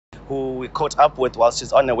who we caught up with while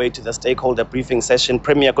she's on her way to the stakeholder briefing session.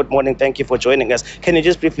 Premier, good morning. Thank you for joining us. Can you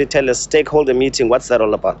just briefly tell us, stakeholder meeting, what's that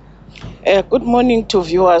all about? Good morning to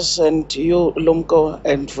viewers and you, Lumko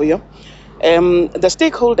and Vuyo. The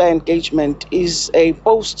stakeholder engagement is a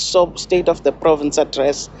post-State of the Province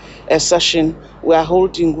address, a session we are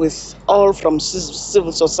holding with all from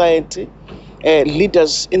civil society,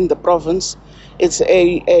 leaders in the province. It's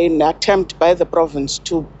an attempt by the province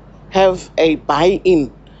to have a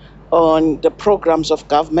buy-in on the programs of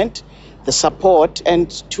government, the support, and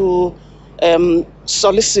to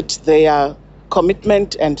solicit their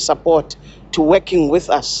commitment and support to working with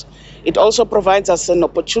us. It also provides us an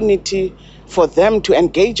opportunity for them to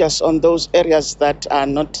engage us on those areas that are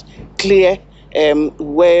not clear,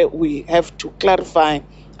 where we have to clarify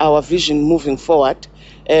our vision moving forward.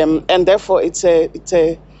 And therefore, it's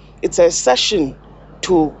a session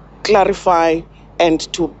to clarify and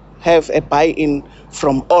to have a buy-in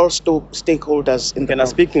from all stakeholders in the Now,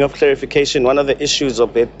 speaking of clarification, one of the issues, or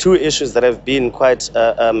two issues that have been quite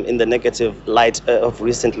in the negative light of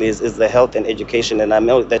recently is the health and education. And I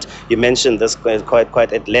know that you mentioned this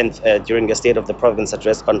quite at length during your State of the Province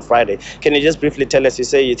address on Friday. Can you just briefly tell us, you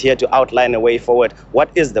say you're here to outline a way forward.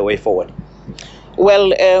 What is the way forward?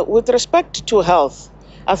 Well, with respect to health,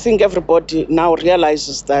 I think everybody now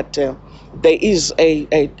realizes that there is a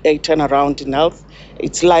turnaround in health.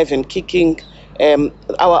 It's live and kicking.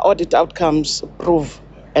 Our audit outcomes prove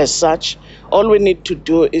as such. All we need to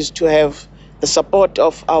do is to have the support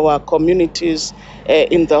of our communities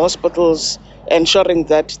in the hospitals, ensuring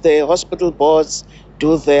that the hospital boards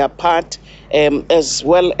do their part, as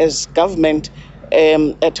well as government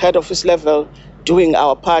at head office level doing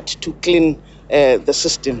our part to clean the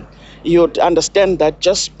system. You'd understand that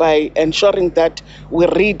just by ensuring that we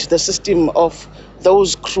rid the system of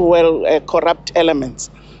those cruel, corrupt elements,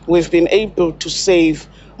 we've been able to save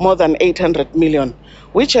more than 800 million,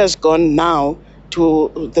 which has gone now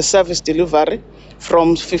to the service delivery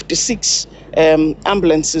from 56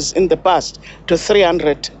 ambulances in the past to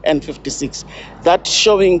 356. That's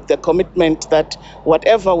showing the commitment that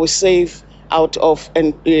whatever we save out of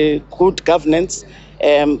good governance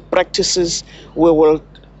practices, we will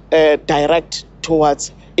direct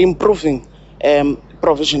towards improving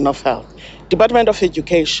provision of health. Department of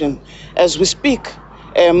Education, as we speak,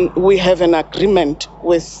 we have an agreement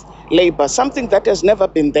with Labour, something that has never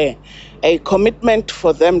been there, a commitment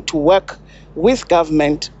for them to work with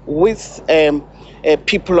government, with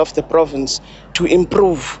people of the province to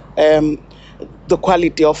improve the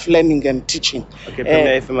quality of learning and teaching. Okay,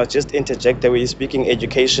 Premier, if I must just interject there, we're speaking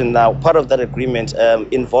education now. Part of that agreement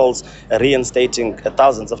involves reinstating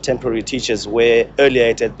thousands of temporary teachers, where earlier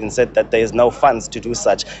it had been said that there is no funds to do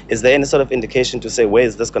such. Is there any sort of indication to say where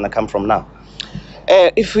is this going to come from now?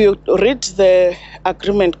 If you read the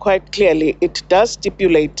agreement quite clearly, it does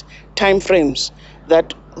stipulate timeframes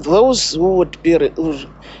that those who would be,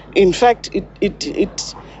 in fact,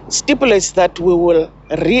 it stipulates that we will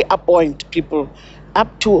reappoint people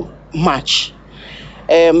up to March,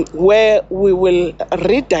 where we will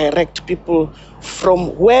redirect people from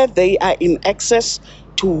where they are in excess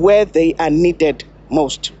to where they are needed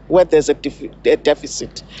most, where there's a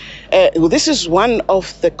deficit. This is one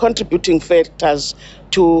of the contributing factors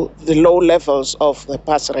to the low levels of the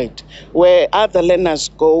pass rate, where other learners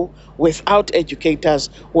go without educators,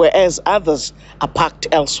 whereas others are parked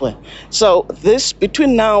elsewhere. So this,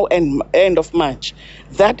 between now and end of March,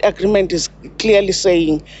 that agreement is clearly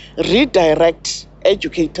saying redirect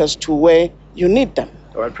educators to where you need them.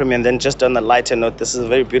 All right, Premier, and then just on a lighter note, this is a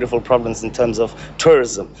very beautiful province in terms of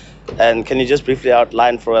tourism. And can you just briefly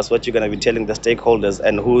outline for us what you're going to be telling the stakeholders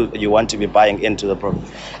and who you want to be buying into the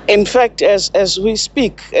province? In fact, as we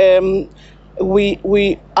speak,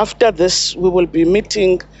 we after this, we will be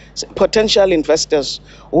meeting potential investors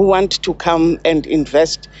who want to come and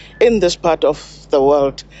invest in this part of the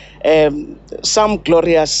world. Some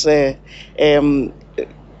glorious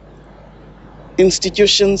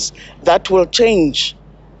institutions that will change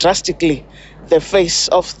drastically the face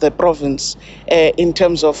of the province in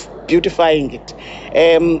terms of beautifying it.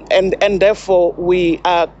 And therefore, we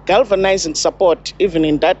are galvanizing support even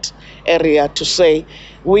in that area to say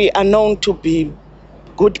we are known to be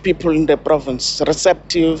good people in the province,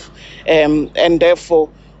 receptive, and therefore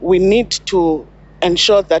we need to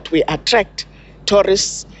ensure that we attract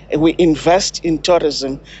tourists, we invest in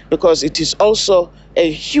tourism, because it is also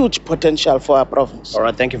a huge potential for our province. All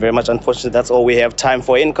right, thank you very much. Unfortunately, that's all we have time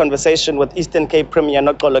for. In conversation with Eastern Cape Premier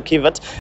Noxolo Kiviet.